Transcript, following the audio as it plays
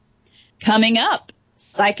Coming up,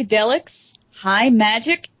 psychedelics, high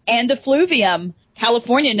magic, and effluvium.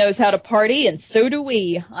 California knows how to party, and so do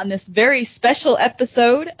we, on this very special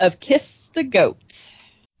episode of Kiss the Goat.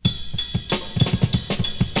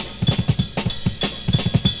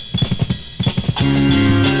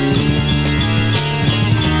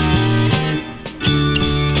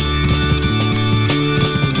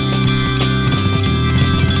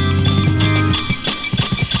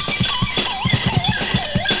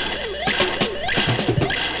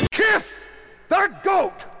 Kiss the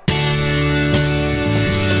Goat!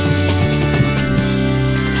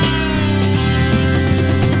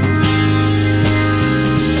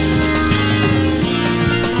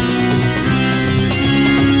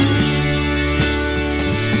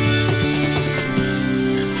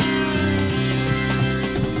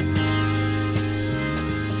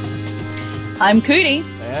 I'm Cootie.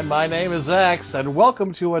 And my name is X, and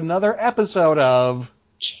welcome to another episode of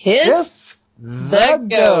Kiss the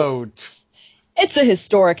Goat. It's a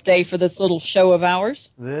historic day for this little show of ours.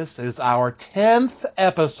 This is our 10th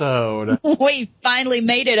episode. We finally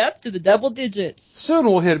made it up to the double digits. Soon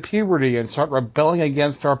we'll hit puberty and start rebelling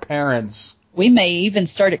against our parents. We may even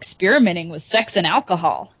start experimenting with sex and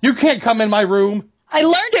alcohol. You can't come in my room. I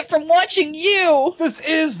learned it from watching you. This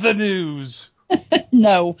is the news.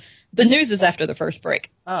 No, the news is after the first break.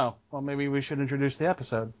 Oh, well, maybe we should introduce the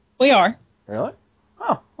episode. We are. Really?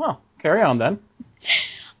 Oh, well, carry on then.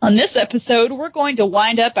 On this episode, we're going to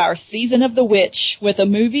wind up our season of The Witch with a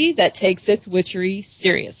movie that takes its witchery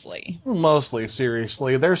seriously. Mostly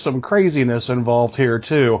seriously. There's some craziness involved here,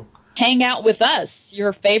 too. Hang out with us,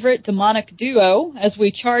 your favorite demonic duo, as we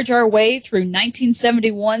charge our way through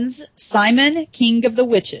 1971's Simon, King of the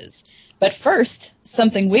Witches. But first,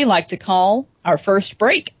 something we like to call our first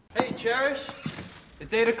break. Hey, Cherish.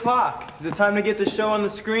 It's 8 o'clock. Is it time to get the show on the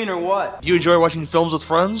screen or what? Do you enjoy watching films with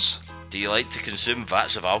friends? Do you like to consume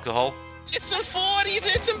vats of alcohol? It's some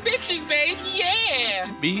 40s and some bitches, baby,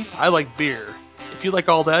 yeah! Me? I like beer. If you like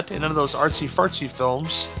all that and none of those artsy-fartsy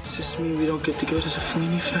films... Does this mean we don't get to go to the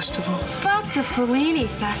Fellini Festival? Fuck the Fellini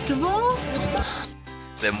Festival?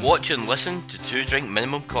 Then watch and listen to Two Drink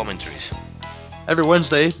Minimum commentaries. Every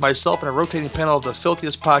Wednesday, myself and a rotating panel of the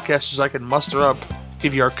filthiest podcasters I can muster up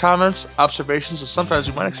give you our comments, observations, and sometimes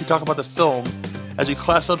we might actually talk about the film as we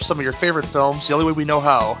class up some of your favorite films the only way we know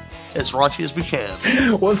how, as raunchy as we can.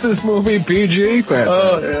 What's this movie, PG?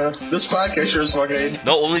 Oh, yeah. This podcast sure is fucking...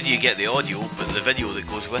 Not only do you get the audio, but the video that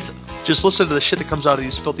goes with it. Just listen to the shit that comes out of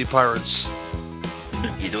these filthy pirates.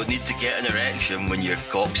 You don't need to get an erection when your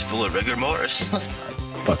cock's full of rigor mortis.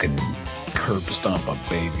 Fucking curb stomp a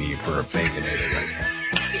baby for a baconator right now.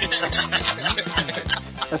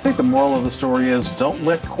 I think the moral of the story is don't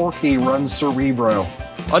let Corky run Cerebro.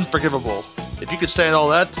 Unforgivable. If you could stand all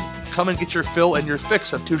that, come and get your fill and your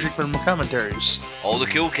fix of Two Drink Minimum Commentaries. All the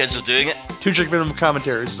cool kids are doing it. Two Drink Minimum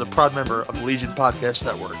Commentaries is a proud member of the Legion Podcast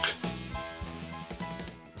Network.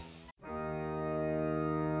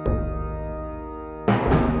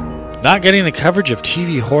 Not getting the coverage of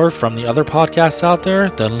TV horror from the other podcasts out there?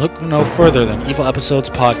 Then look no further than Evil Episodes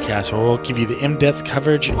Podcast, where we'll give you the in-depth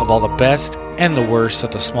coverage of all the best and the worst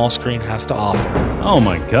that the small screen has to offer. Oh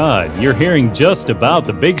my god, you're hearing just about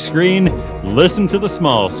the big screen? Listen to the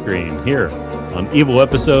small screen here on Evil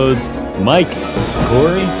Episodes. Mike,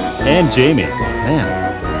 Corey, and Jamie.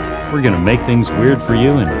 Man, we're going to make things weird for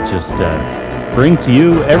you and just bring to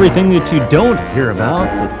you everything that you don't hear about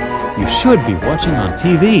that you should be watching on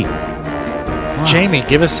TV. Wow. Jamie,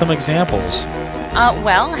 give us some examples.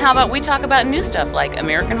 Well, how about we talk about new stuff like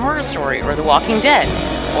American Horror Story or The Walking Dead,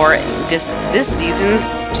 or this season's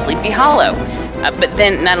Sleepy Hollow. But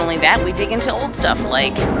then, not only that, we dig into old stuff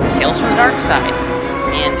like Tales from the Dark Side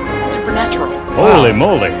and Supernatural. Holy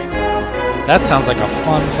moly! That sounds like a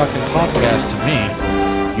fun fucking podcast to me.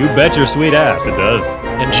 You bet your sweet ass it does.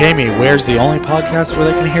 And Jamie, where's the only podcast where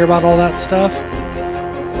they can hear about all that stuff?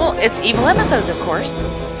 Well, it's Evil Episodes, of course.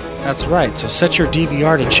 That's right, so set your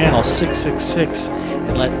DVR to channel 666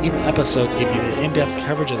 and let Evil Episodes give you the in-depth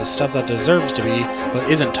coverage of the stuff that deserves to be but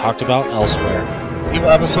isn't talked about elsewhere. Evil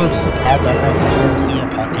Episodes is a proud member of the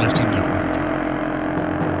Horror Podcasting Network.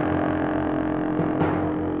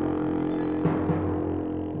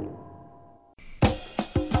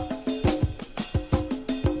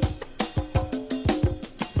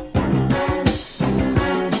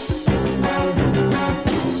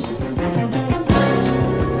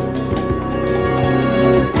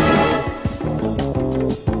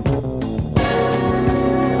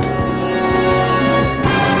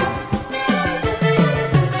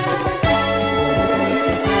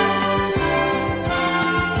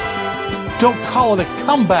 Don't call it a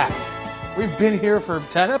comeback. We've been here for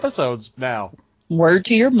 10 episodes now. Word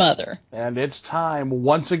to your mother. And it's time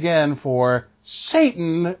once again for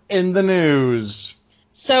Satan in the News.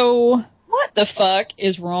 So, what the fuck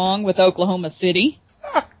is wrong with Oklahoma City?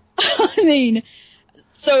 I mean,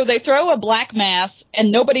 so they throw a black mass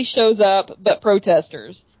and nobody shows up but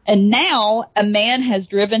protesters. And now a man has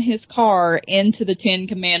driven his car into the Ten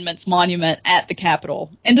Commandments monument at the Capitol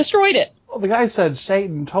and destroyed it. Well, the guy said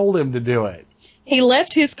Satan told him to do it. He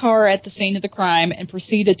left his car at the scene of the crime and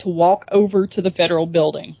proceeded to walk over to the federal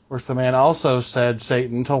building. Of course, the man also said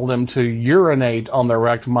Satan told him to urinate on the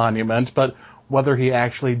wrecked monument, but whether he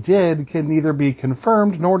actually did can neither be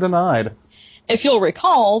confirmed nor denied. If you'll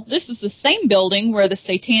recall, this is the same building where the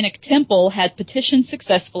Satanic Temple had petitioned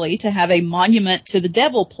successfully to have a monument to the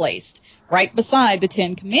devil placed, right beside the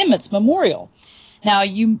Ten Commandments memorial. Now,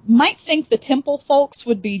 you might think the temple folks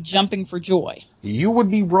would be jumping for joy. You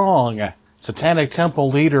would be wrong. Satanic Temple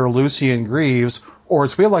leader Lucian Greaves, or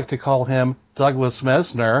as we like to call him, Douglas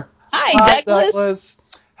Messner. Hi, Douglas.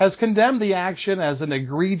 Has condemned the action as an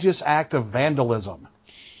egregious act of vandalism.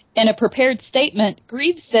 In a prepared statement,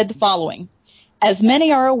 Greaves said the following. As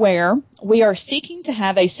many are aware, we are seeking to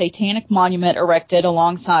have a satanic monument erected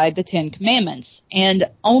alongside the Ten Commandments, and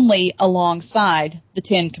only alongside the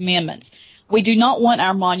Ten Commandments. We do not want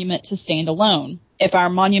our monument to stand alone. If our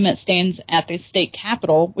monument stands at the state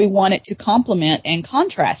capitol, we want it to complement and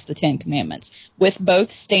contrast the Ten Commandments, with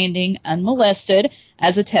both standing unmolested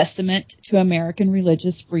as a testament to American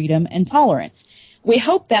religious freedom and tolerance. We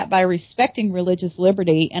hope that by respecting religious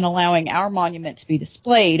liberty and allowing our monument to be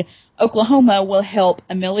displayed, Oklahoma will help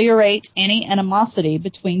ameliorate any animosity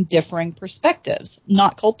between differing perspectives,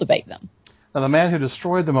 not cultivate them. Now, the man who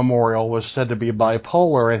destroyed the memorial was said to be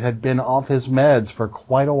bipolar and had been off his meds for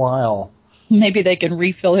quite a while. Maybe they can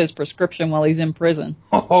refill his prescription while he's in prison.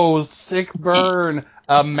 Oh, sick burn,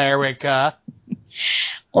 America.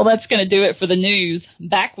 Well, that's going to do it for the news.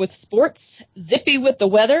 Back with sports, Zippy with the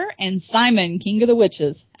weather, and Simon, King of the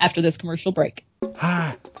Witches, after this commercial break.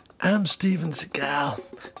 Hi, I'm Steven Seagal.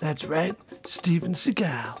 That's right, Steven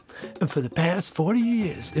Seagal. And for the past 40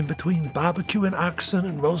 years, in between barbecuing oxen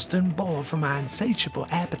and roasting boar for my insatiable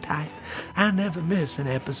appetite, I never miss an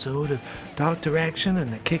episode of Dr. Action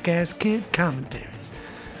and the Kick-Ass Kid commentaries.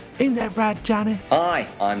 Ain't that right, Johnny? Hi,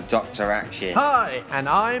 I'm Dr. Action. Hi, and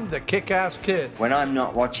I'm the Kick-Ass Kid. When I'm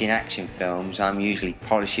not watching action films, I'm usually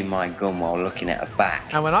polishing my gun while looking at a bat.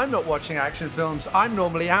 And when I'm not watching action films, I'm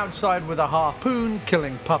normally outside with a harpoon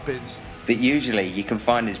killing puppies. But usually you can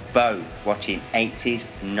find us both watching 80s,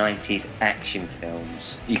 90s action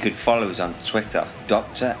films. You could follow us on Twitter,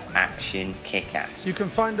 Dr. Action Kickass. You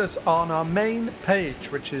can find us on our main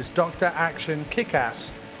page, which is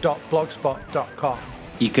dractionkickass.blogspot.com.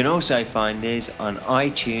 You can also find us on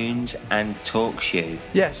iTunes and TalkShoe.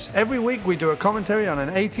 Yes, every week we do a commentary on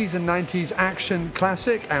an 80s and 90s action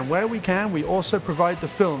classic, and where we can, we also provide the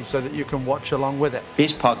film so that you can watch along with it.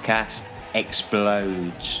 This podcast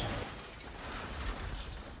explodes.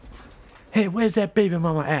 Hey, where's that baby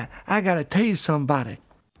mama at? I gotta tase somebody.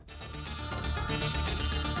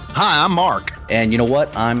 Hi, I'm Mark. And you know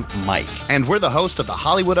what? I'm Mike. And we're the host of the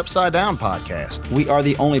Hollywood Upside Down podcast. We are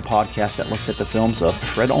the only podcast that looks at the films of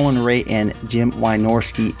Fred Olen Ray and Jim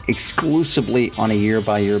Wynorski exclusively on a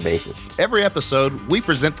year-by-year basis. Every episode, we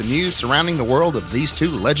present the news surrounding the world of these two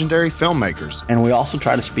legendary filmmakers. And we also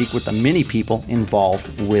try to speak with the many people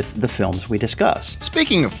involved with the films we discuss.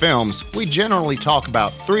 Speaking of films, we generally talk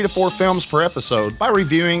about 3 to 4 films per episode by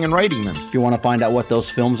reviewing and rating them. If you want to find out what those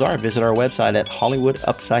films are, visit our website at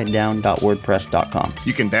hollywoodupsidedown.wordpress.com.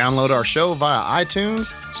 You can download our show via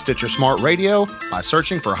iTunes, Stitcher Smart Radio, by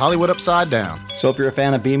searching for Hollywood Upside Down. So if you're a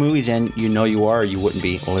fan of B-movies, and you know you are, or you wouldn't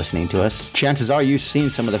be listening to us, chances are you've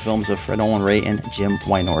seen some of the films of Fred Olen Ray and Jim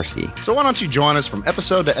Wynorski. So why don't you join us from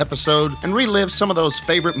episode to episode and relive some of those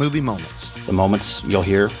favorite movie moments. The moments you'll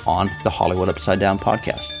hear on the Hollywood Upside Down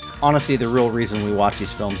podcast. Honestly, the real reason we watch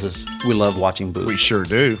these films is we love watching boobs. We sure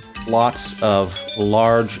do. Lots of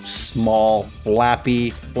large, small,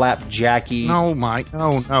 flappy, flapjacky. No, Mike.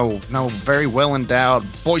 No. Very well endowed,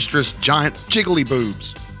 boisterous, giant, jiggly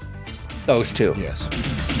boobs. Those two. Yes.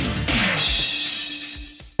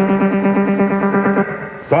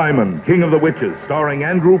 Simon, King of the Witches, starring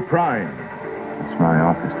Andrew Prine. It's my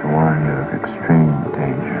office to warn you of extreme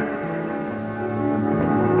danger.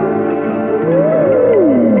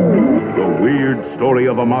 The weird story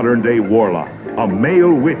of a modern-day warlock, a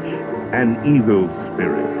male witch, an evil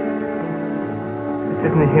spirit. This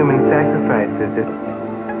isn't a human sacrifice, is it?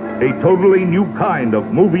 A totally new kind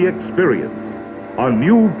of movie experience. A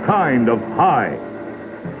new kind of high.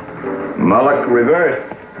 Moloch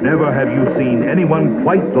reversed. Never have you seen anyone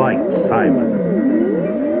quite like Simon.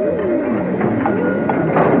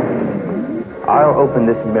 I'll open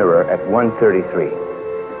this mirror at 1:33.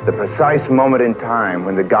 The precise moment in time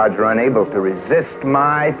when the gods are unable to resist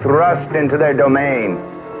my thrust into their domain.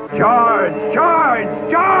 Charge! Charge!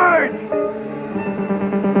 Charge!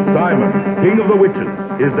 Simon, King of the Witches,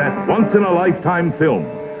 is that once-in-a-lifetime film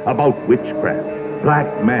about witchcraft,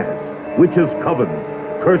 black mass, witches'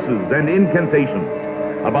 covens, curses, and incantations.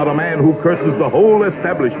 About a man who curses the whole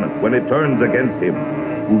establishment when it turns against him,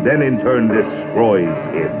 who then in turn destroys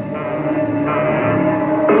him.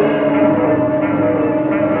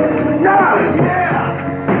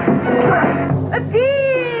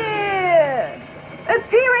 Appear!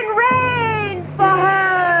 Appear and reign for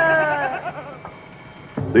her!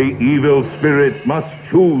 The evil spirit must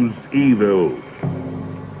choose evil.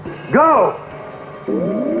 Go!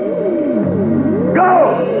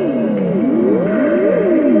 Go!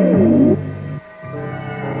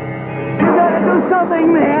 You gotta do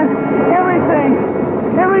something, man.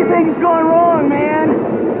 Everything's going wrong, man.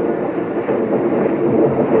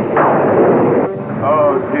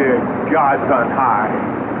 Oh, dear gods on high.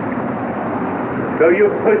 Though you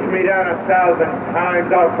push me down 1,000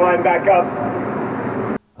 times, I'll climb back up.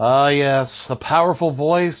 Ah, yes, the powerful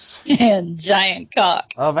voice and giant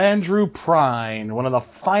cock of Andrew Prine, one of the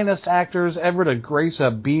finest actors ever to grace a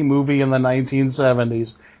B-movie in the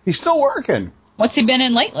 1970s. He's still working. What's he been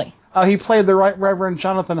in lately? He played the Right Reverend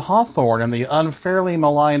Jonathan Hawthorne in the unfairly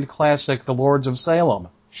maligned classic The Lords of Salem.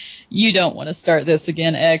 You don't want to start this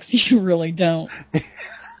again, X. You really don't.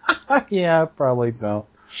 Yeah, I probably don't.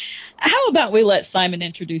 How about we let Simon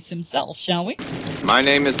introduce himself, shall we? My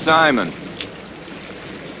name is Simon.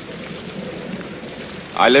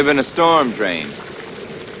 I live in a storm drain.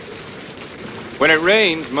 When it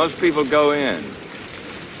rains, most people go in,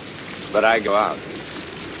 but I go out.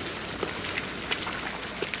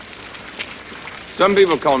 Some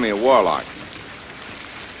people call me a warlock,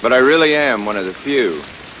 but I really am one of the few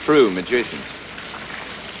true magicians.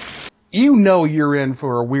 You know you're in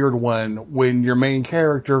for a weird one when your main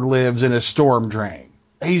character lives in a storm drain.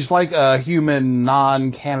 He's like a human,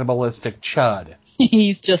 non-cannibalistic chud.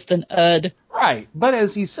 He's just an ud. Right, but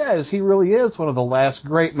as he says, he really is one of the last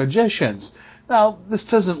great magicians. Now, this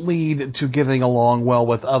doesn't lead to getting along well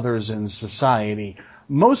with others in society.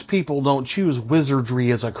 Most people don't choose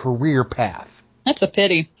wizardry as a career path. That's a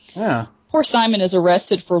pity. Yeah. Poor Simon is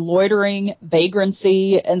arrested for loitering,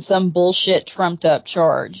 vagrancy, and some bullshit trumped-up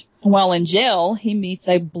charge. While in jail, he meets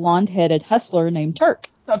a blonde-headed hustler named Turk.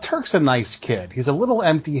 Now, Turk's a nice kid. He's a little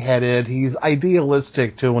empty-headed. He's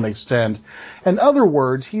idealistic to an extent. In other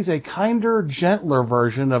words, he's a kinder, gentler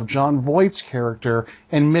version of Jon Voight's character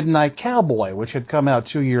in Midnight Cowboy, which had come out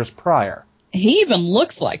 2 years prior. He even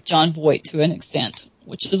looks like Jon Voight to an extent,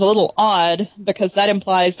 which is a little odd because that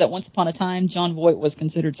implies that once upon a time, Jon Voight was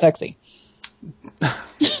considered sexy.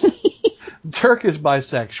 Turk is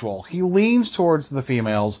bisexual. He leans towards the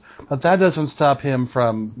females, but that doesn't stop him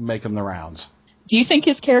from making the rounds. Do you think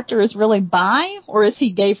his character is really bi, or is he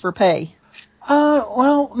gay for pay?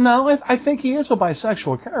 Well, no, I think he is a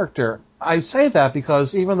bisexual character. I say that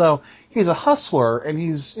because even though he's a hustler and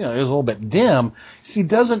he's a little bit dim, he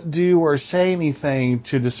doesn't do or say anything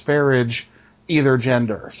to disparage either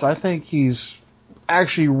gender. So I think he's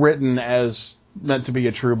actually written as meant to be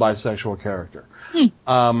a true bisexual character.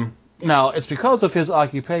 Now, it's because of his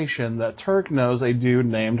occupation that Turk knows a dude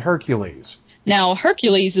named Hercules. Now,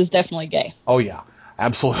 Hercules is definitely gay. Oh, yeah,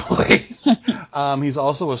 absolutely. He's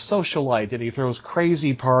also a socialite, and he throws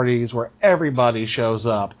crazy parties where everybody shows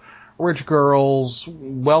up. Rich girls,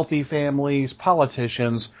 wealthy families,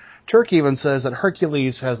 politicians. Turk even says that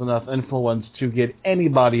Hercules has enough influence to get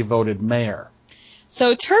anybody voted mayor.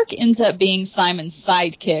 So Turk ends up being Simon's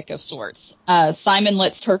sidekick of sorts. Simon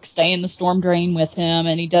lets Turk stay in the storm drain with him,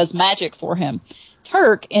 and he does magic for him.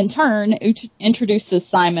 Turk, in turn, introduces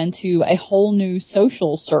Simon to a whole new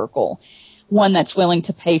social circle, one that's willing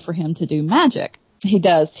to pay for him to do magic. He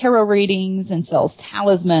does tarot readings and sells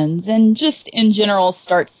talismans, and just in general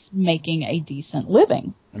starts making a decent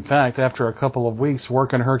living. In fact, after a couple of weeks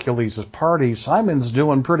working Hercules' party, Simon's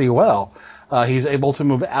doing pretty well. He's able to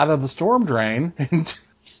move out of the storm drain and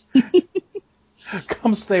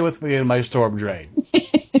come stay with me in my storm drain.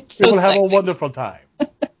 So we'll have sexy. a wonderful time.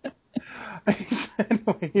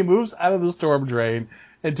 Anyway, he moves out of the storm drain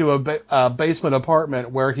into a basement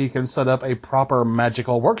apartment where he can set up a proper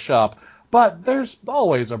magical workshop. But there's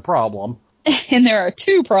always a problem. And there are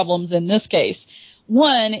two problems in this case.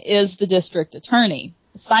 One is the district attorney.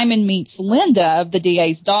 Simon meets Linda, the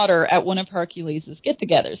DA's daughter, at one of Hercules'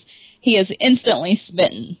 get-togethers. He is instantly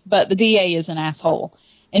smitten, but the DA is an asshole.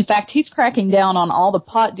 In fact, he's cracking down on all the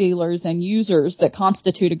pot dealers and users that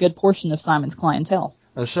constitute a good portion of Simon's clientele.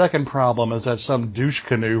 The second problem is that some douche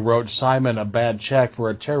canoe wrote Simon a bad check for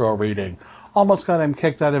a tarot reading, almost got him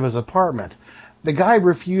kicked out of his apartment. The guy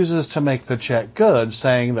refuses to make the check good,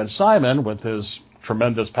 saying that Simon, with his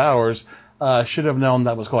tremendous powers, should have known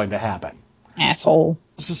that was going to happen. Asshole.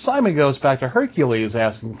 So Simon goes back to Hercules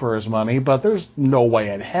asking for his money, but there's no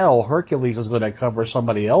way in hell Hercules is going to cover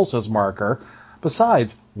somebody else's marker.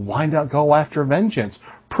 Besides, why not go after vengeance?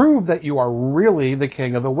 Prove that you are really the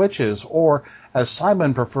king of the witches, or, as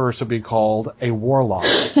Simon prefers to be called, a warlock.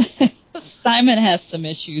 Simon has some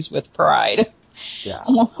issues with pride. Yeah.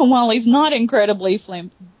 While he's not incredibly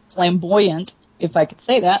flamboyant, if I could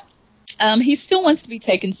say that, he still wants to be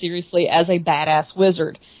taken seriously as a badass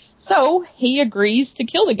wizard. So he agrees to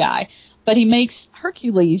kill the guy, but he makes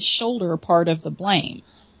Hercules shoulder part of the blame.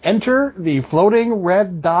 Enter the floating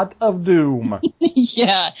red dot of doom.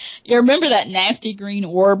 Yeah. You remember that nasty green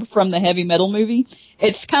orb from the Heavy Metal movie?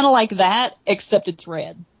 It's kind of like that, except it's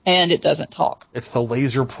red, and it doesn't talk. It's the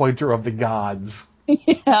laser pointer of the gods.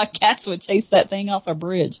 Yeah, cats would chase that thing off a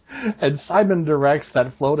bridge. And Simon directs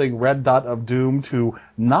that floating red dot of doom to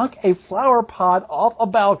knock a flower pot off a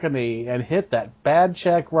balcony and hit that bad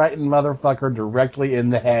check writing motherfucker directly in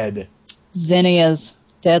the head. Zinnias.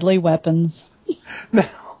 Deadly weapons.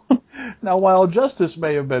 Now, while justice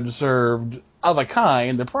may have been served of a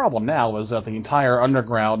kind, the problem now is that the entire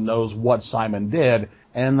underground knows what Simon did,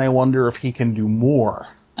 and they wonder if he can do more.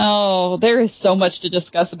 Oh, there is so much to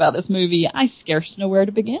discuss about this movie. I scarce know where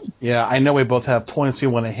to begin. Yeah, I know we both have points we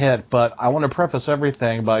want to hit, but I want to preface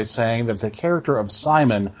everything by saying that the character of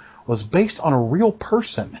Simon was based on a real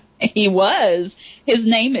person. He was. His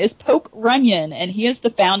name is Pope Runyon, and he is the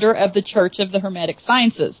founder of the Church of the Hermetic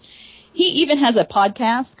Sciences. He even has a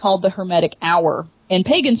podcast called The Hermetic Hour. In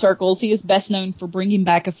pagan circles, he is best known for bringing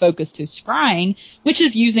back a focus to scrying, which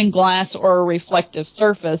is using glass or a reflective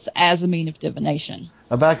surface as a mean of divination.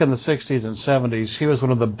 Now, back in the 60s and 70s, he was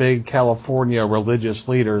one of the big California religious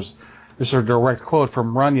leaders. This is a direct quote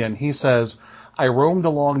from Runyon. He says, "I roamed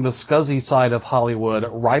along the scuzzy side of Hollywood,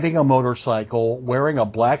 riding a motorcycle, wearing a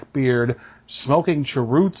black beard, smoking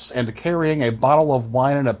cheroots, and carrying a bottle of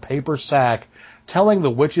wine in a paper sack, telling the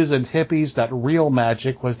witches and hippies that real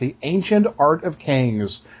magic was the ancient art of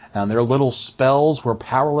kings, and their little spells were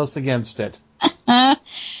powerless against it."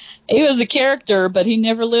 He was a character, but he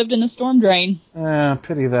never lived in a storm drain.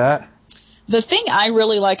 Pity that. The thing I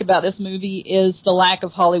really like about this movie is the lack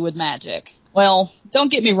of Hollywood magic. Well,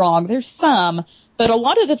 don't get me wrong, there's some, but a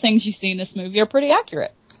lot of the things you see in this movie are pretty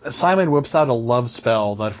accurate. Simon whips out a love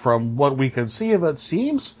spell that, from what we can see of it,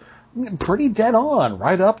 seems pretty dead on,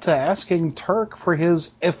 right up to asking Turk for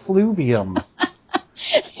his effluvium.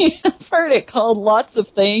 I've heard it called lots of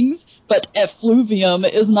things, but effluvium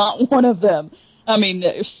is not one of them. I mean,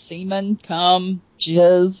 there's semen, cum,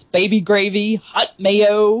 jizz, baby gravy, hot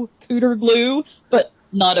mayo, cooter glue, but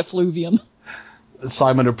not effluvium.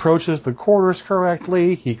 Simon approaches the quarters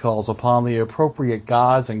correctly, he calls upon the appropriate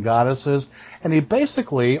gods and goddesses, and he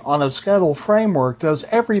basically, on a Skettle framework, does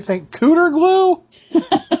everything. Cooter glue?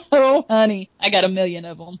 Oh, honey, I got a million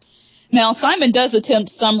of them. Now, Simon does attempt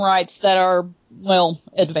some rites that are, well,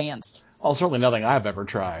 advanced. Well, certainly nothing I've ever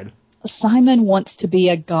tried. Simon wants to be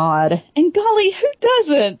a god, and golly, who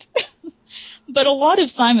doesn't? But a lot of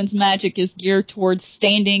Simon's magic is geared towards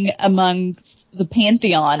standing amongst the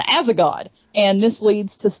pantheon as a god, and this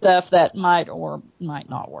leads to stuff that might or might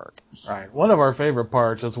not work. Right. One of our favorite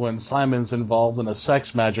parts is when Simon's involved in a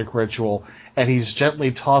sex magic ritual, and he's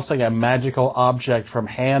gently tossing a magical object from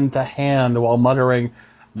hand to hand while muttering,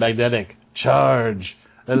 "Magnetic, charge!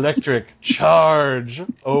 Electric, charge!"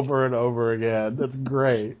 over and over again. That's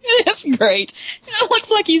great. It's great. It looks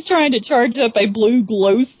like he's trying to charge up a blue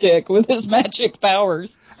glow stick with his magic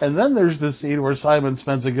powers. And then there's the scene where Simon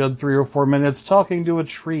spends a good 3 or 4 minutes talking to a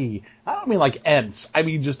tree. I don't mean like Ents. I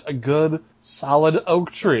mean just a good, solid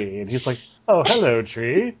oak tree. And he's like, "Oh, hello,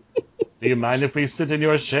 tree. Do you mind if we sit in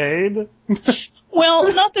your shade?"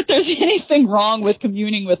 Well, not that there's anything wrong with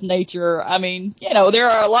communing with nature. I mean, you know, there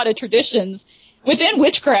are a lot of traditions within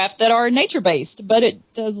witchcraft that are nature-based, but it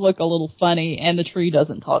does look a little funny, and the tree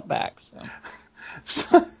doesn't talk back.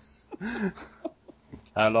 So.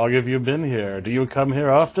 "How long have you been here? Do you come here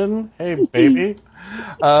often? Hey, baby."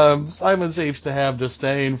 Simon seems to have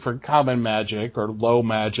disdain for common magic or low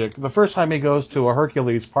magic. The first time he goes to a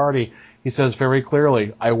Hercules party, he says very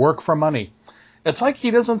clearly, "I work for money." It's like he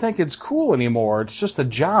doesn't think it's cool anymore. It's just a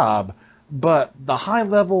job. But the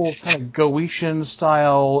high-level kind of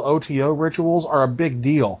Goetian-style OTO rituals are a big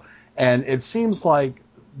deal. And it seems like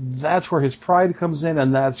that's where his pride comes in,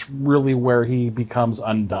 and that's really where he becomes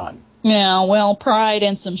undone. Yeah, well, pride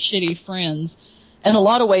and some shitty friends. In a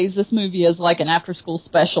lot of ways, this movie is like an after-school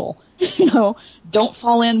special. Don't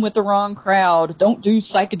fall in with the wrong crowd. Don't do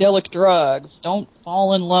psychedelic drugs. Don't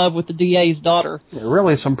fall in love with the DA's daughter. Yeah,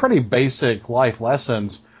 really, some pretty basic life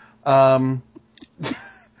lessons.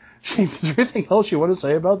 Is there anything else you want to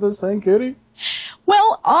say about this thing, Cootie?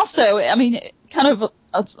 Well, also, I mean, kind of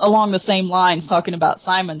along the same lines, talking about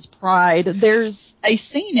Simon's pride, there's a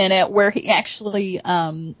scene in it where he actually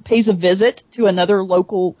pays a visit to another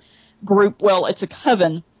local group. Well, it's a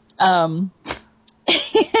coven. And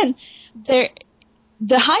the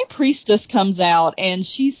high priestess comes out and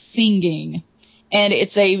she's singing, and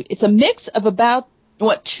it's a mix of about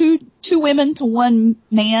two women to one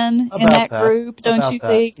man in that group, don't you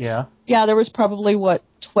think? Yeah. Yeah, there was probably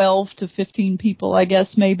 12 to 15 people, I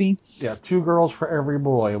guess, maybe. Yeah, 2 girls for every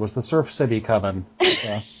boy. It was the Surf City coven.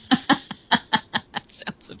 Yeah.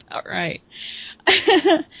 Sounds about right.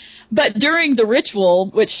 But during the ritual,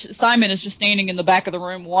 which Simon is just standing in the back of the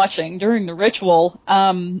room watching, during the ritual,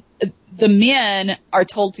 the men are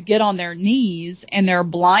told to get on their knees and they're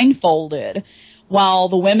blindfolded while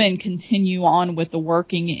the women continue on with the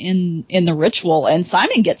working in the ritual. And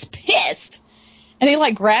Simon gets pissed. And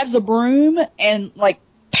he grabs a broom and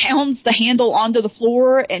pounds the handle onto the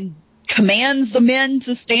floor and commands the men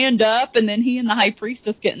to stand up, and then he and the high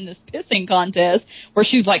priestess get in this pissing contest where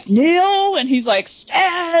she's like, kneel, and he's like,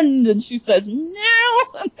 stand, and she says,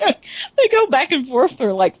 kneel, and they go back and forth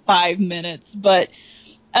for 5 minutes. But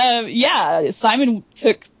Simon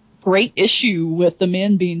took great issue with the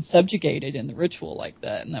men being subjugated in the ritual like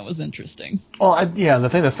that, and that was interesting. Well, the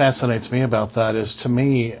thing that fascinates me about that is, to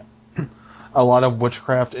me, a lot of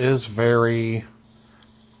witchcraft is very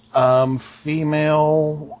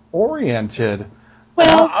female-oriented.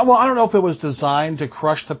 Well, I don't know if it was designed to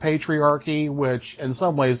crush the patriarchy, which in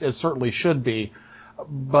some ways it certainly should be,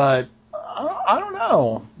 but I don't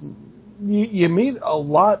know. You meet a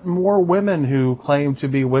lot more women who claim to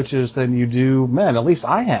be witches than you do men. At least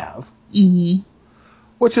I have. Mm-hmm.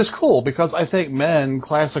 Which is cool, because I think men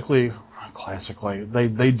classically,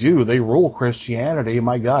 they rule Christianity.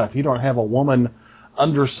 My God, if you don't have a woman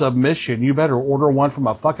under submission, you better order one from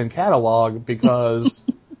a fucking catalog, because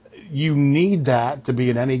you need that to be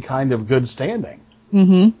in any kind of good standing.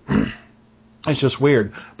 Mm-hmm. It's just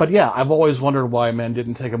weird. But yeah, I've always wondered why men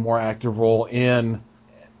didn't take a more active role in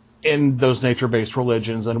those nature-based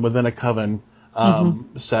religions and within a coven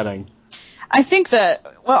setting. I think that,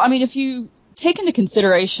 if you take into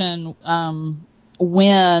consideration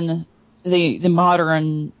when the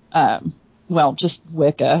modern just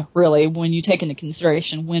Wicca, really, when you take into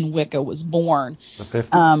consideration when Wicca was born. The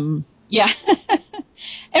 50s? Yeah.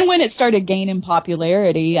 And when it started gaining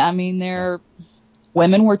popularity,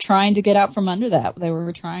 women were trying to get out from under that. They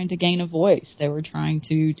were trying to gain a voice. They were trying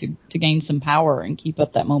to gain some power and keep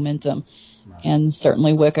up that momentum. Right. And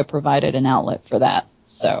certainly Wicca provided an outlet for that.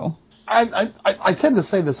 So I tend to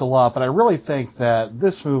say this a lot, but I really think that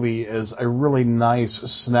this movie is a really nice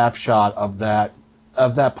snapshot of that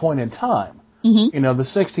point in time. Mm-hmm. The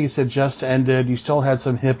 60s had just ended. You still had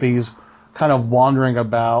some hippies kind of wandering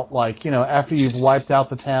about, after you've wiped out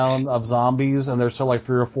the town of zombies, and there's still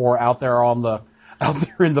 3 or 4 out there in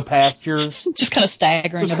the pastures. Just kind of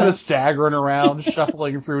staggering around,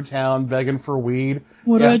 shuffling through town, begging for weed.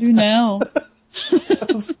 What do I do now? So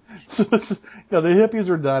the hippies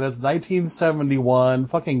are done. It's 1971.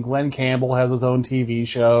 Fucking Glenn Campbell has his own TV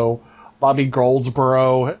show. Bobby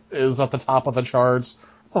Goldsboro is at the top of the charts.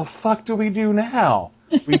 What the fuck do we do now?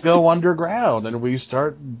 We go underground and we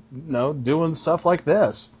start, doing stuff like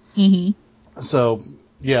this. Mm-hmm. So,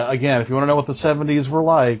 yeah, again, if you want to know what the 70s were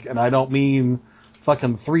like, and I don't mean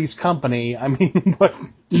fucking Three's Company, I mean what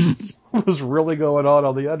was really going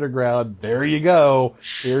on the underground, there you go.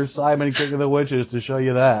 Here's Simon King of the Witches to show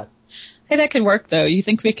you that. Hey, that could work, though. You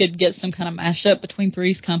think we could get some kind of mashup between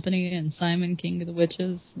Three's Company and Simon King of the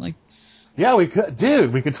Witches? Yeah, we could.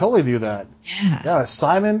 Dude, we could totally do that. Yeah. Yeah,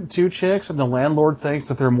 Simon, 2 chicks, and the landlord thinks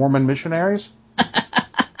that they're Mormon missionaries.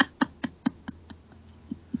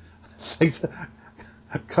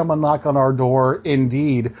 Come and knock on our door,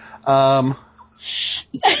 indeed. Oh,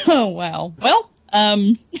 wow. Well,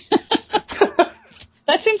 that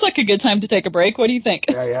seems like a good time to take a break. What do you think?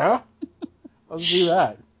 Yeah? Let's do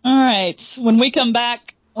that. All right. When we come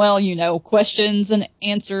back, questions and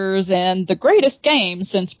answers and the greatest game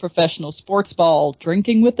since professional sports ball,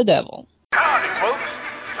 Drinking with the Devil. Howdy, folks.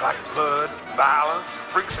 You like blood, violence,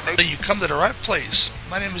 freaks and nature? You come to the right place.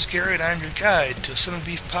 My name is Gary, and I'm your guide to Cinema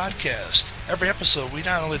Beef Podcast. Every episode, we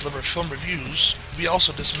not only deliver film reviews, We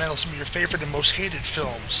also dismantle some of your favorite and most hated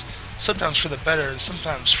films, sometimes for the better and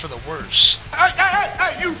sometimes for the worse.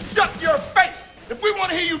 Hey, you shut your face! If we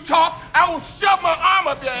want to hear you talk, I will shove my arm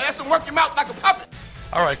up your ass and work your mouth like a puppet.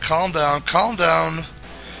 Alright, calm down.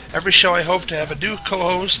 Every show I hope to have a new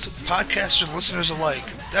co-host, podcasters and listeners alike.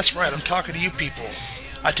 That's right, I'm talking to you people.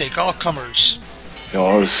 I take all comers.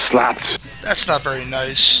 You're slapped. That's not very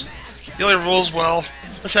nice. The only rules, well,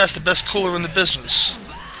 let's ask the best cooler in the business.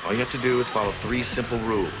 All you have to do is follow 3 simple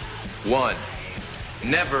rules. 1,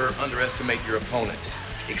 never underestimate your opponent.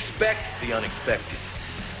 Expect the unexpected.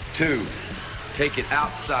 2, take it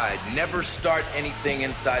outside. Never start anything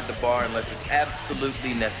inside the bar unless it's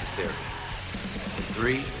absolutely necessary. And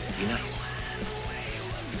 3, be nice.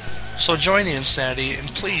 So join the insanity and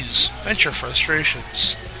please vent your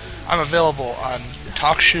frustrations. I'm available on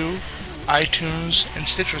TalkShoe, iTunes, and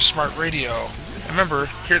Stitcher Smart Radio. And remember,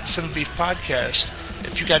 here at the Son of Beef Podcast,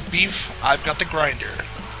 if you got beef, I've got the grinder.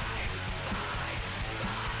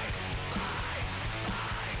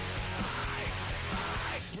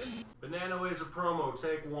 Banana Laser promo,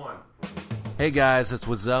 take 1. Hey guys, it's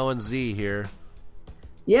Wazell and Z here.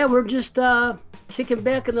 Yeah, we're just kicking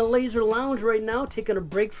back in the Laser Lounge right now, taking a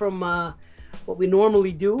break from what we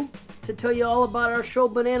normally do to tell you all about our show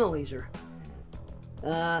Banana Laser.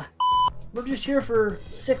 We're just here for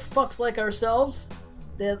sick fucks like ourselves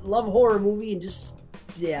that love horror movie and just,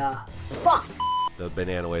 yeah, fuck! The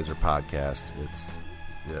Banana Laser podcast, it's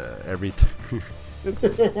everything.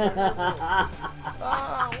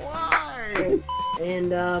 Why?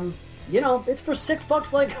 And, it's for sick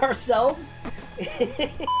fucks like ourselves.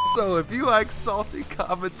 So if you like salty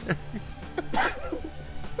commentary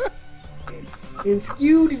and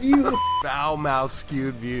skewed views, foul mouth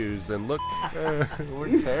skewed views, then look,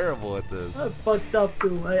 we're terrible at this. I fucked up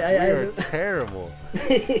too. We're terrible.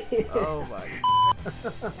 Oh my.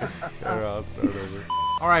 I'll start over.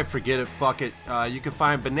 All right, forget it. Fuck it. You can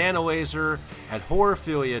find Banana Laser at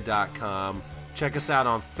horrorphilia.com. Check us out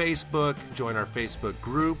on Facebook. Join our Facebook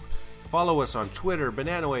group. Follow us on Twitter,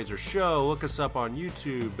 Banana Laser Show. Look us up on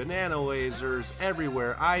YouTube, Banana Lasers,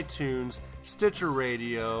 everywhere, iTunes, Stitcher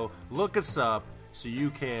Radio. Look us up so you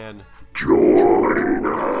can join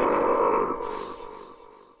us.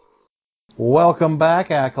 Welcome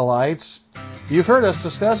back, Acolytes. You've heard us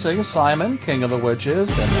discussing Simon, King of the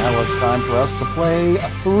Witches, and now it's time for us to play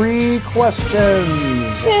 3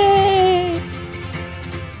 questions. Yay!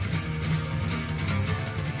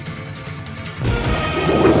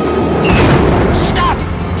 Stop!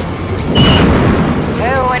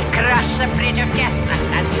 Who would cross the bridge of death must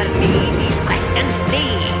answer me these questions 3.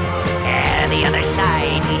 Ere the other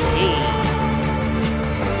side we see.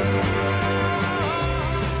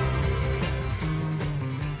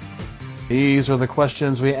 These are the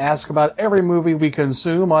questions we ask about every movie we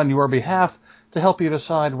consume on your behalf to help you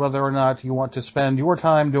decide whether or not you want to spend your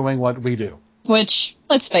time doing what we do. Which,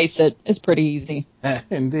 let's face it, is pretty easy.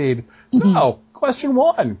 Indeed. So, question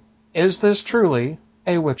 1. Is this truly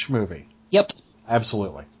a witch movie? Yep.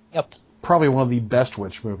 Absolutely. Yep. Probably one of the best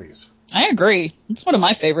witch movies. I agree. It's one of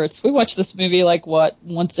my favorites. We watch this movie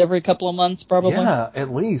once every couple of months, probably. Yeah,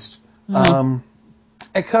 at least.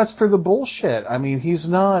 It cuts through the bullshit. I mean,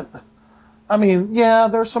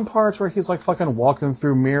 there's some parts where he's like fucking walking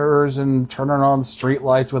through mirrors and turning on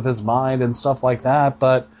streetlights with his mind and stuff like that,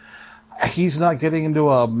 but he's not getting into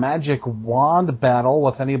a magic wand battle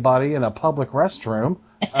with anybody in a public restroom.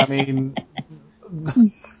 I mean,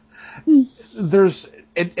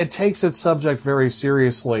 it takes its subject very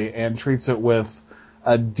seriously and treats it with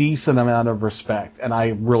a decent amount of respect, and I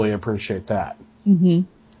really appreciate that. Mm-hmm.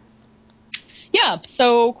 Yeah,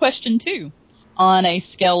 so question 2. On a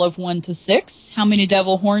scale of 1 to 6, how many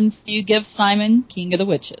devil horns do you give Simon, King of the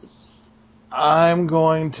Witches? I'm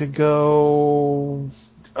going to go...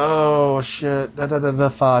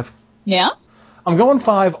 5. Yeah? I'm going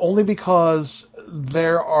 5 only because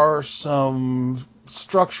there are some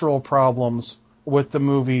structural problems with the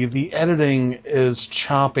movie. The editing is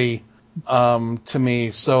choppy to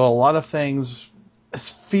me, so a lot of things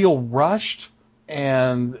feel rushed,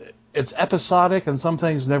 and it's episodic, and some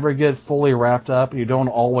things never get fully wrapped up. You don't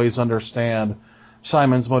always understand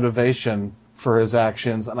Simon's motivation for his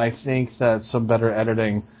actions, and I think that some better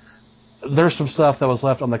editing... There's some stuff that was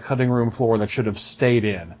left on the cutting room floor that should have stayed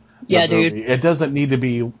in. Yeah, dude. It doesn't need to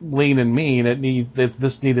be lean and mean.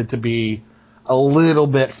 This needed to be a little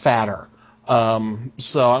bit fatter.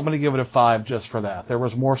 So I'm going to give it a 5 just for that. There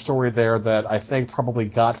was more story there that I think probably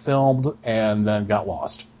got filmed and then got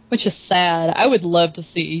lost. Which is sad. I would love to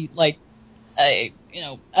see a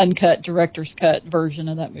uncut director's cut version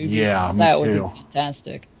of that movie. Yeah, me that too. Would be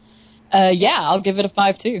fantastic. I'll give it a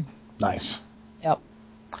 5 too. Nice. Yep.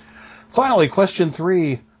 Finally, question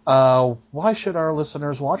 3. Why should our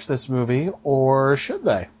listeners watch this movie, or should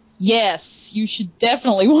they? Yes, you should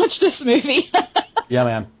definitely watch this movie. Yeah,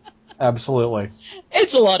 man. Absolutely.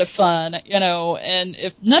 It's a lot of fun, and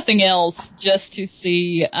if nothing else, just to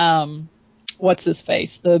see, what's his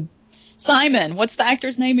face? Simon. What's the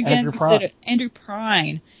actor's name again? Andrew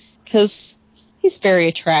Prine. Because he's very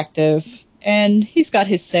attractive, and he's got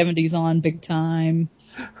his 70s on big time.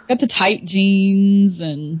 Got the tight jeans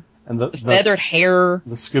and the feathered hair.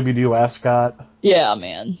 The Scooby-Doo ascot. Yeah,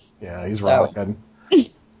 man. Yeah, he's rocking.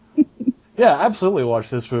 Yeah, absolutely watch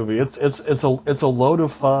this movie. It's a load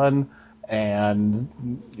of fun, and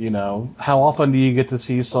how often do you get to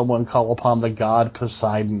see someone call upon the god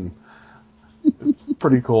Poseidon? It's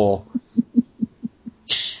pretty cool.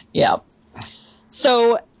 Yeah.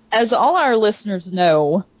 So, as all our listeners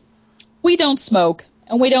know, we don't smoke,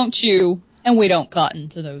 and we don't chew, and we don't cotton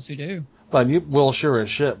to those who do. But we'll sure as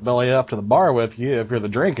shit belly up to the bar with you if you're the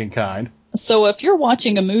drinking kind. So if you're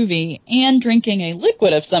watching a movie and drinking a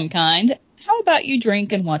liquid of some kind, how about you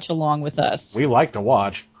drink and watch along with us? We like to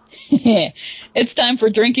watch. It's time for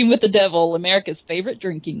Drinking with the Devil, America's favorite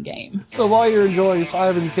drinking game. So while you're enjoying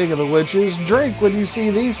Simon King of the Witches, drink when you see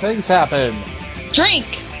these things happen. Drink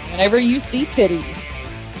whenever you see titties.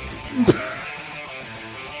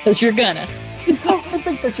 Because you're gonna. I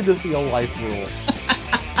think that should just be a life rule.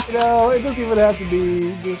 It doesn't even have to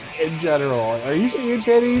be just in general. Are you seeing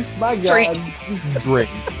titties? My God, just drink.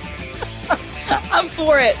 I'm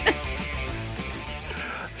for it.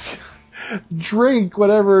 Drink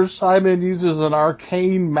whenever Simon uses an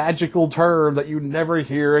arcane magical term that you never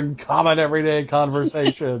hear in common everyday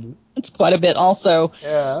conversation. It's quite a bit also.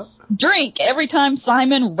 Yeah. Drink every time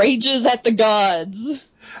Simon rages at the gods.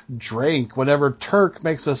 Drink whenever Turk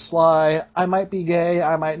makes a sly, I might be gay,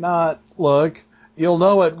 I might not, look. You'll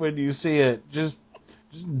know it when you see it. Just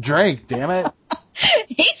drink, damn it.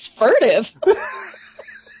 He's furtive.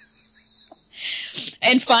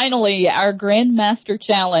 And finally, our Grandmaster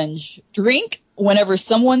Challenge. Drink whenever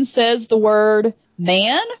someone says the word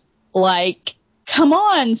man. Like, come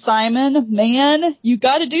on, Simon, man. You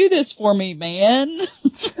gotta do this for me, man.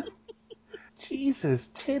 Jesus,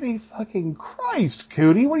 titty fucking Christ,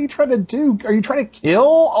 Cootie. What are you trying to do? Are you trying to kill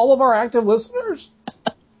all of our active listeners?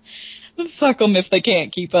 Fuck them if they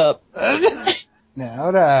can't keep up.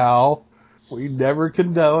 Now. We never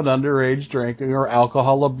condone underage drinking or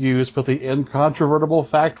alcohol abuse, but the incontrovertible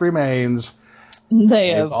fact remains they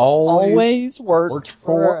have always worked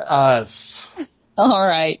for us. All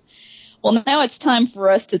right. Well, now it's time for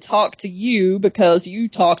us to talk to you because you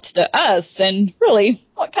talked to us. And really,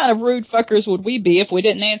 what kind of rude fuckers would we be if we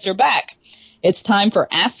didn't answer back? It's time for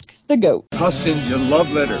Ask the Goat. I'll send you a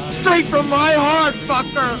love letter. Straight from my heart,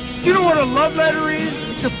 fucker. You know what a love letter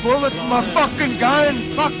is? It's a bullet from a fucking gun,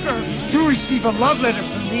 fucker. You receive a love letter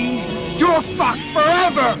from me, you're fucked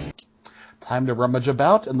forever. Time to rummage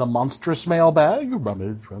about in the monstrous mailbag.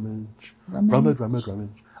 Rummage.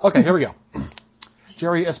 Okay, here we go.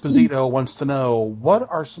 Jerry Esposito wants to know, what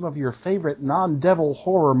are some of your favorite non-devil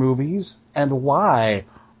horror movies and why?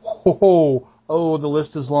 Oh, the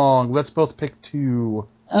list is long. Let's both pick 2.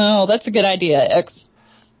 Oh, that's a good idea, X.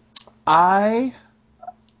 Okay.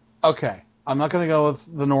 I'm not going to go with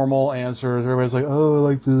the normal answers. Everybody's like, oh,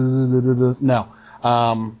 like, no.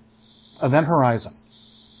 Event Horizon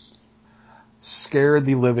scared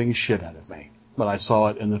the living shit out of me when I saw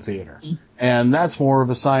it in the theater. And that's more of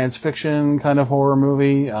a science fiction kind of horror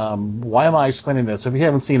movie. Why am I explaining this? If you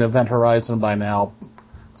haven't seen Event Horizon by now,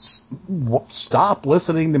 stop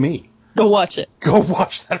listening to me. Go watch it. Go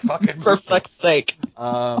watch that fucking movie. For fuck's sake.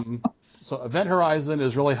 So Event Horizon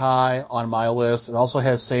is really high on my list. It also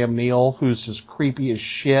has Sam Neill, who's just creepy as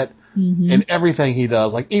shit in everything he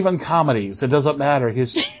does. Like, even comedies. It doesn't matter.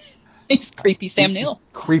 He's creepy Sam Neill.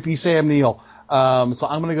 Creepy Sam Neill. So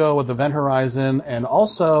I'm going to go with Event Horizon and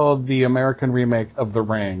also the American remake of The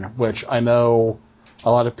Ring, which I know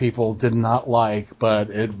a lot of people did not like,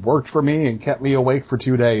 but it worked for me and kept me awake for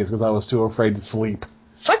 2 days because I was too afraid to sleep.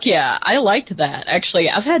 Fuck yeah, I liked that.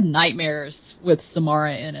 Actually, I've had nightmares with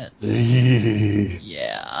Samara in it.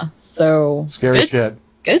 Yeah, so... Scary shit.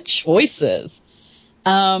 Good choices.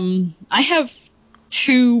 I have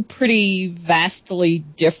 2 pretty vastly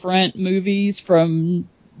different movies from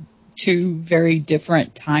 2 very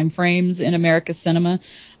different time frames in America's cinema.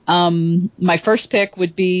 My first pick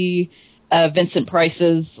would be Vincent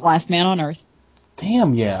Price's Last Man on Earth.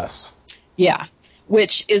 Damn, yes. Yeah,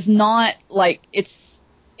 which is not like...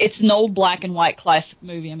 It's an old black and white classic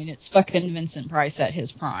movie. I mean, it's fucking Vincent Price at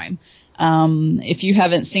his prime. If you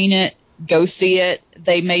haven't seen it, go see it.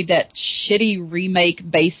 They made that shitty remake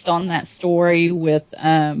based on that story with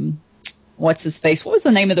what's his face? What was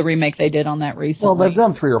the name of the remake they did on that recently? Well, they've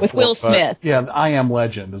done 3 or 4. With Will Smith. Yeah, I Am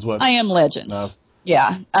Legend is what. I Am Legend.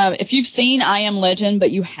 Yeah. If you've seen I Am Legend,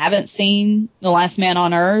 but you haven't seen The Last Man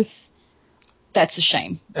on Earth, that's a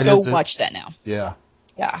shame. Go watch that now. Yeah.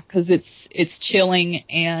 Yeah, because it's chilling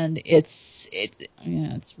and it's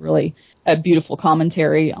really a beautiful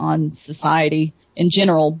commentary on society in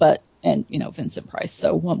general, and Vincent Price.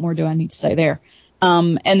 So what more do I need to say there?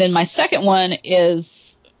 And then my second one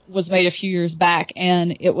was made a few years back,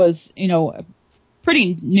 and it was a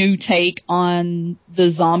pretty new take on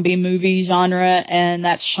the zombie movie genre, and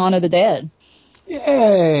that's Shaun of the Dead.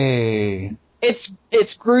 Yay!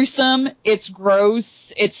 It's gruesome, it's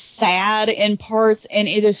gross, it's sad in parts, and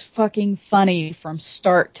it is fucking funny from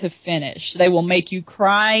start to finish. They will make you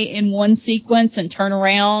cry in one sequence and turn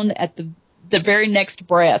around at the very next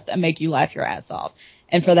breath and make you laugh your ass off.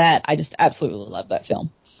 And for that, I just absolutely love that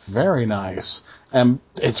film. Very nice. And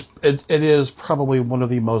it is probably one of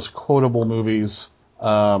the most quotable movies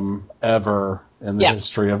ever in the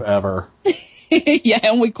history of ever. Yeah,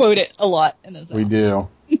 and we quote it a lot in this house. We do.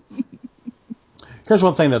 Here's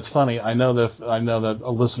one thing that's funny. I know that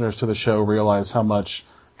listeners to the show realize how much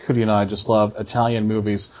Cootie and I just love Italian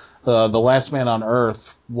movies. The Last Man on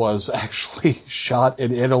Earth was actually shot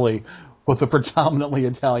in Italy with a predominantly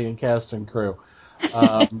Italian cast and crew.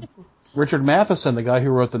 Richard Matheson, the guy who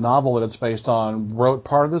wrote the novel that it's based on, wrote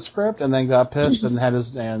part of the script and then got pissed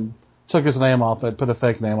and took his name off it, put a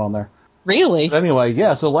fake name on there. Really? But anyway,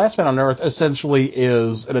 yeah, so Last Man on Earth essentially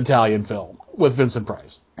is an Italian film with Vincent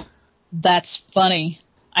Price. That's funny.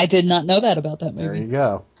 I did not know that about that movie. There you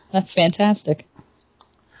go. That's fantastic.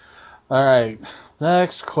 All right,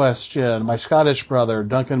 next question. My Scottish brother,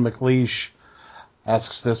 Duncan McLeish,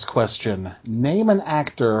 asks this question. Name an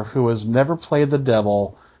actor who has never played the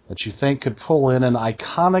devil that you think could pull in an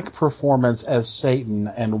iconic performance as Satan,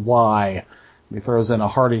 and why? He throws in a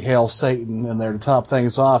hearty Hail Satan in there to top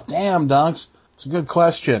things off. Damn, Dunks. It's a good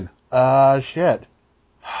question. Shit.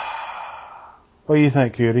 What do you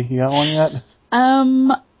think, Cootie? You got one yet?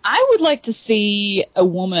 I would like to see a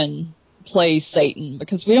woman play Satan,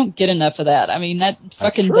 because we don't get enough of that. I mean, that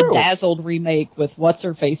fucking Bedazzled remake with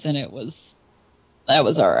What's-Her-Face in it was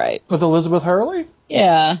alright. With Elizabeth Hurley?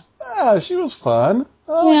 Yeah. Yeah, she was fun.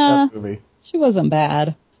 I like that movie. She wasn't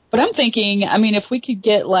bad. But I'm thinking, I mean, if we could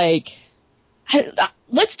get let's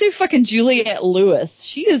do fucking Juliette Lewis.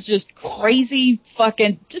 She is just crazy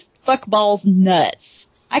fucking, just fuckballs nuts.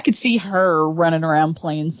 I could see her running around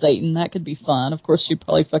playing Satan. That could be fun. Of course, she'd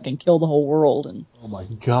probably fucking kill the whole world. And oh my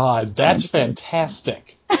god, that's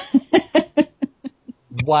fantastic.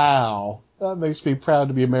 Wow. That makes me proud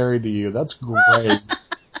to be married to you. That's great.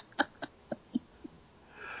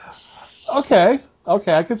 Okay,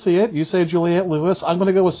 I can see it. You say Juliette Lewis. I'm going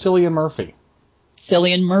to go with Cillian Murphy.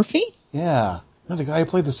 Cillian Murphy? Yeah. You know, the guy who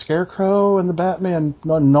played the Scarecrow in the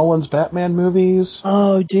Nolan's Batman movies.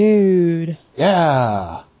 Oh, dude.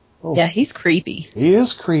 Yeah. Yeah, he's creepy. He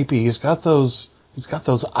is creepy. He's got those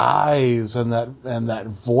eyes and that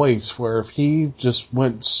voice where if he just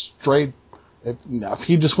went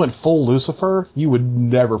full Lucifer, you would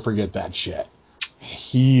never forget that shit.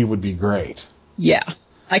 He would be great. Yeah,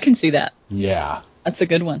 I can see that. Yeah. That's a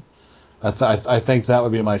good one. I think that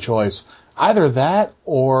would be my choice. Either that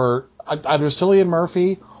or either Cillian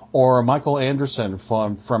Murphy or Michael Anderson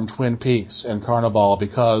from Twin Peaks and Carnival,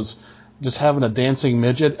 because just having a dancing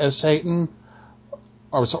midget as Satan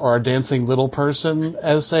or a dancing little person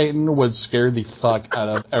as Satan would scare the fuck out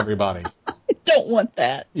of everybody. I don't want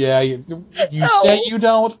that. Yeah, you say you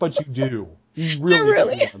don't, but you do. You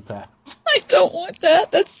really don't want that. I don't want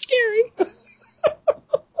that. That's scary.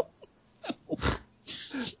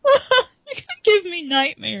 You can give me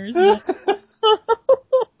nightmares.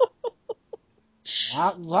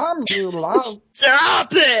 Stop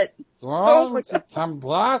it! No.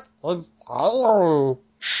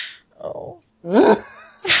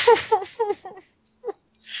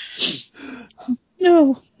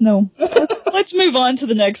 Let's move on to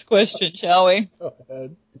the next question, shall we? Go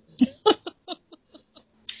ahead.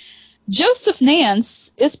 Joseph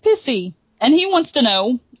Nance is pissy, and he wants to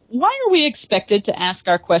know, why are we expected to ask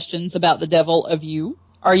our questions about the devil of you?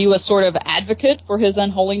 Are you a sort of advocate for his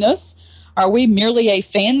unholiness? Are we merely a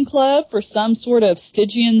fan club for some sort of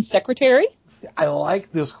Stygian secretary? I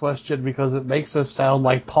like this question because it makes us sound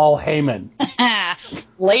like Paul Heyman.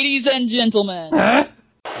 Ladies and gentlemen.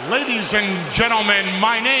 Ladies and gentlemen,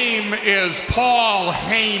 my name is Paul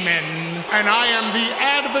Heyman, and I am the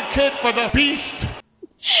advocate for the beast.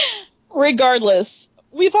 Regardless,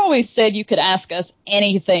 we've always said you could ask us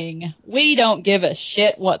anything. We don't give a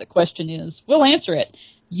shit what the question is. We'll answer it.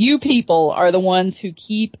 You people are the ones who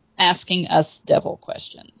keep asking us devil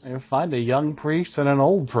questions. And find a young priest and an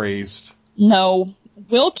old priest. No,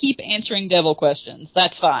 we'll keep answering devil questions.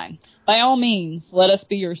 That's fine. By all means, let us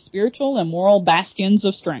be your spiritual and moral bastions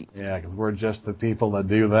of strength. Yeah, because we're just the people that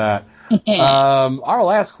do that. Our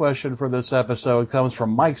last question for this episode comes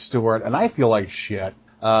from Mike Stewart, and I feel like shit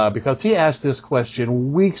because he asked this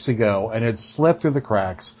question weeks ago, and it slipped through the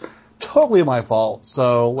cracks. Totally my fault.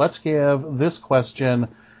 So let's give this question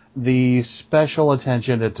the special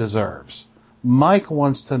attention it deserves. Mike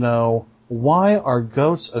wants to know, why are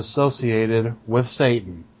goats associated with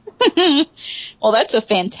Satan? Well, that's a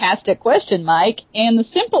fantastic question, Mike. And the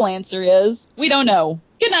simple answer is, we don't know.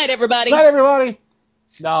 Good night, everybody. Good night, everybody.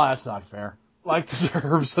 No, that's not fair. Mike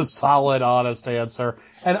deserves a solid, honest answer.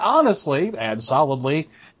 And honestly, and solidly,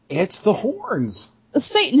 it's the horns.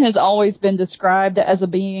 Satan has always been described as a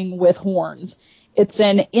being with horns. It's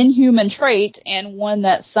an inhuman trait and one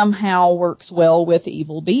that somehow works well with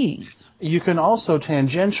evil beings. You can also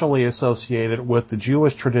tangentially associate it with the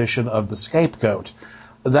Jewish tradition of the scapegoat.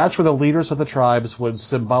 That's where the leaders of the tribes would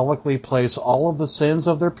symbolically place all of the sins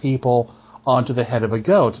of their people onto the head of a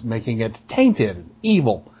goat, making it tainted,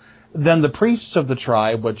 evil. Then the priests of the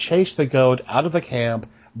tribe would chase the goat out of the camp,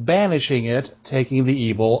 banishing it, taking the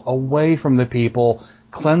evil away from the people,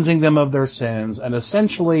 cleansing them of their sins, and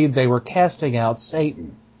essentially they were casting out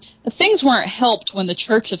Satan. Things weren't helped when the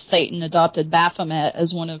Church of Satan adopted Baphomet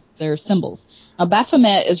as one of their symbols. Now,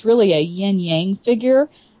 Baphomet is really a yin-yang figure,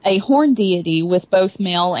 a horn deity with both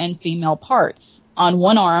male and female parts. On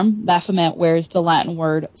one arm, Baphomet wears the Latin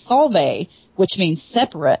word salve, which means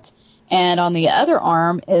separate, and on the other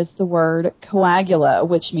arm is the word coagula,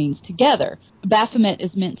 which means together. Baphomet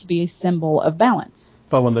is meant to be a symbol of balance.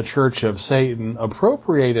 But when the Church of Satan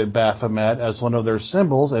appropriated Baphomet as one of their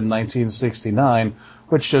symbols in 1969,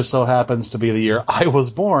 which just so happens to be the year I was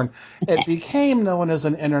born, it became known as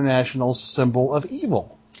an international symbol of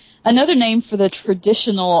evil. Another name for the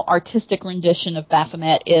traditional artistic rendition of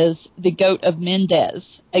Baphomet is the Goat of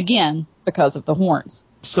Mendez, again, because of the horns.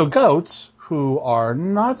 So goats, who are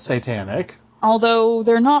not satanic, although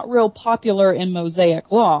they're not real popular in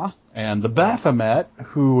Mosaic law, and the Baphomet,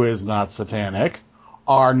 who is not satanic,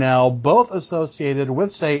 are now both associated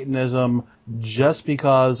with Satanism just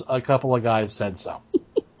because a couple of guys said so.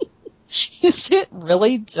 Is it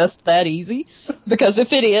really just that easy? Because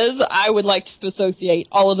if it is, I would like to associate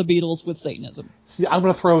all of the Beatles with Satanism. See, I'm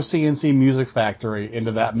going to throw CNC Music Factory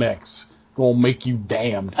into that mix. It will make you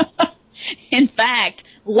damned. In fact,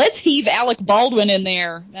 let's heave Alec Baldwin in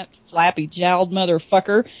there, that flappy-jowled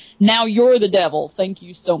motherfucker. Now you're the devil. Thank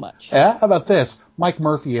you so much. Yeah, how about this? Mike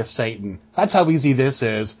Murphy is Satan. That's how easy this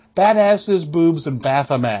is. Badasses, boobs, and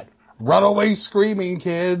Baphomet. Run away screaming,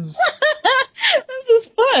 kids. This is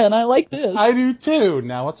fun. I like this. I do too.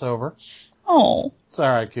 Now it's over. Oh. It's all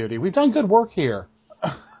right, cutie. We've done good work here.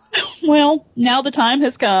 Well, now the time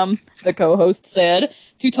has come, the co-host said,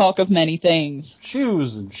 to talk of many things.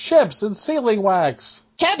 Shoes and ships and sealing wax.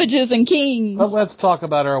 Cabbages and kings. But let's talk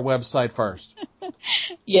about our website first.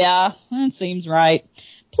 Yeah, that seems right.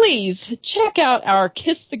 Please check out our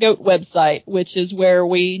Kiss the Goat website, which is where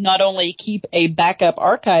we not only keep a backup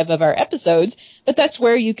archive of our episodes, but that's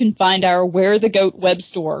where you can find our Where the Goat web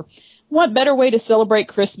store. What better way to celebrate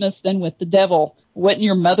Christmas than with the devil? Wouldn't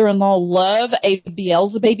your mother-in-law love a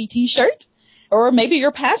Beelzebub t-shirt? Or maybe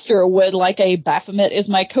your pastor would like a Baphomet is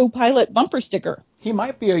my co-pilot bumper sticker. He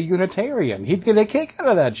might be a Unitarian. He'd get a kick out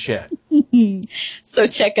of that shit. So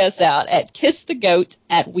check us out at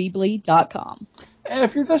kissthegoat@weebly.com.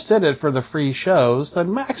 If you're just in it for the free shows, then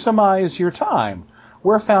maximize your time.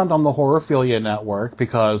 We're found on the Horrorphilia Network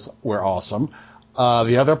because we're awesome.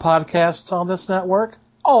 The other podcasts on this network,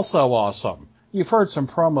 also awesome. You've heard some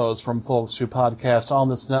promos from folks who podcast on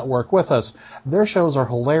this network with us. Their shows are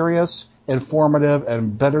hilarious, informative,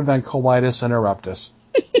 and better than Coitus Interruptus.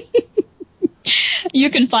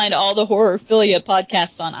 You can find all the Horrorphilia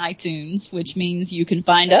podcasts on iTunes, which means you can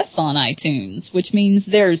find us on iTunes, which means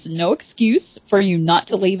there's no excuse for you not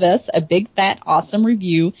to leave us a big, fat, awesome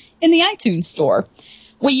review in the iTunes store.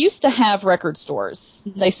 We used to have record stores.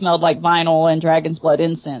 They smelled like vinyl and Dragon's Blood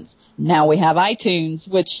incense. Now we have iTunes,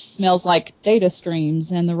 which smells like data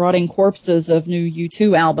streams and the rotting corpses of new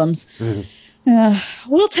U2 albums.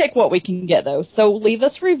 We'll take what we can get, though, so leave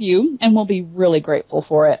us a review, and we'll be really grateful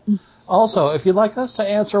for it. Also, if you'd like us to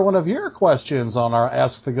answer one of your questions on our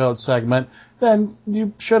Ask the Goat segment, then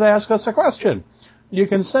you should ask us a question. You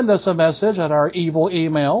can send us a message at our evil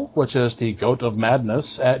email, which is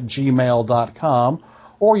thegoatofmadness@gmail.com,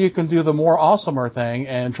 or you can do the more awesomer thing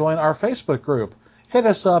and join our Facebook group. Hit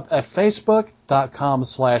us up at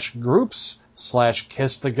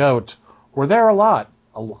facebook.com/groups/kissthegoat. We're there a lot.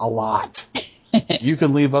 A lot. You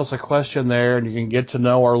can leave us a question there, and you can get to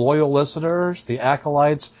know our loyal listeners, the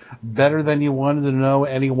acolytes, better than you wanted to know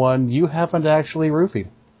anyone you haven't actually roofied.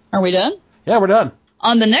 Are we done? Yeah, we're done.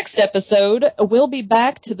 On the next episode, we'll be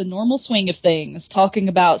back to the normal swing of things, talking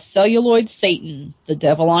about Celluloid Satan, the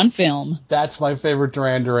devil on film. That's my favorite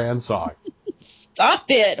Duran Duran song. Stop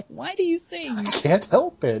it! Why do you sing? I can't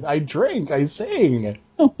help it. I drink. I sing.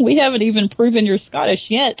 We haven't even proven you're Scottish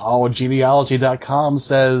yet. Oh, genealogy.com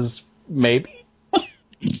says maybe.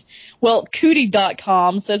 Well,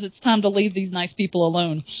 Cootie.com says it's time to leave these nice people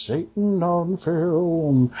alone. Satan on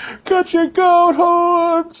film. Got your goat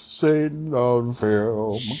horns. Satan on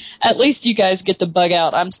film. At least you guys get to bug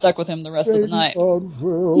out. I'm stuck with him the rest Satan of the night. on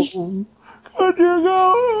film. Got your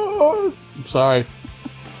goat. I'm sorry.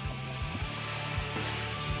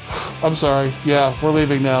 I'm sorry. Yeah, we're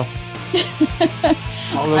leaving now.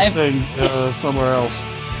 I'll go sing somewhere else.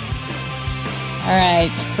 All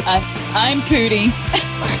right. I'm Cootie.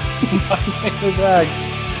 My name is Ag.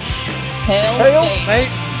 Hail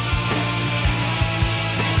Satan.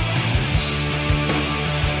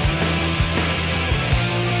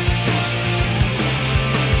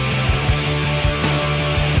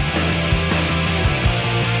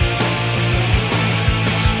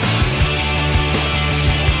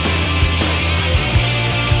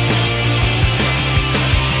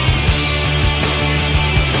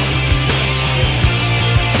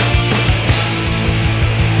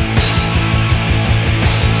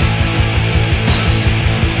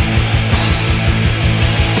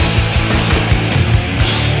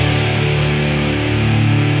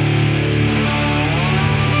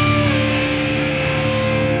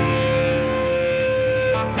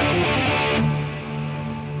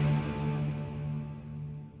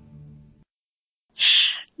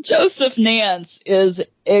 Joseph Nance is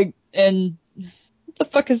what the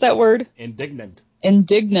fuck is that word? Indignant.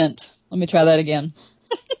 Indignant. Let me try that again.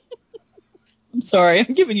 I'm sorry,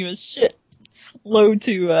 I'm giving you a shit load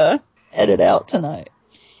to edit out tonight.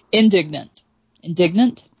 Indignant.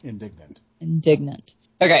 Indignant? Indignant. Indignant.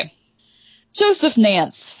 Okay. Joseph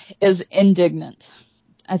Nance is indignant.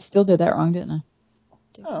 I still did that wrong, didn't I?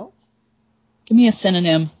 Oh. Give me a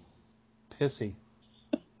synonym. Pissy.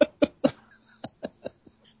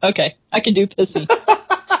 Okay, I can do pissy.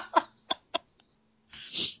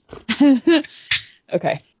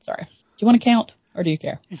 Okay, sorry. Do you want to count, or do you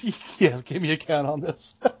care? Yeah, give me a count on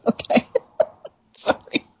this. Okay.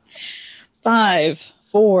 Sorry. 5,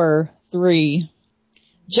 4, 3.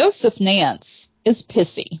 Joseph Nance is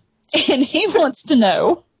pissy, and he wants to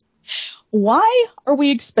know, why are we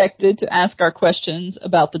expected to ask our questions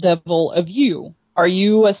about the devil of you? Are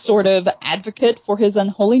you a sort of advocate for his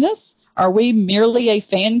unholiness? Are we merely a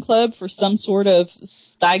fan club for some sort of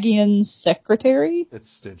Stygian secretary?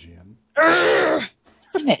 It's Stygian. Damn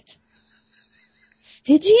it.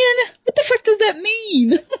 Stygian? What the fuck does that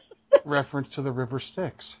mean? Reference to the river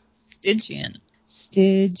Styx. Stygian.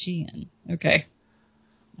 Stygian. Okay.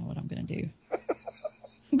 I know what I'm going to do.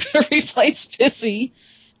 I'm going to replace pissy,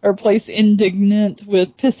 or replace indignant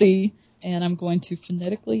with pissy, and I'm going to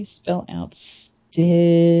phonetically spell out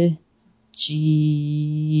Stygian.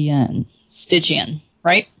 Stygian,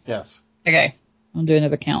 right? Yes. Okay. I'll do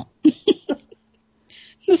another count.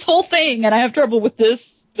 This whole thing, and I have trouble with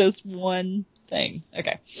this one thing.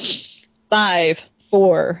 Okay. 5,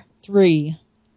 4, 3,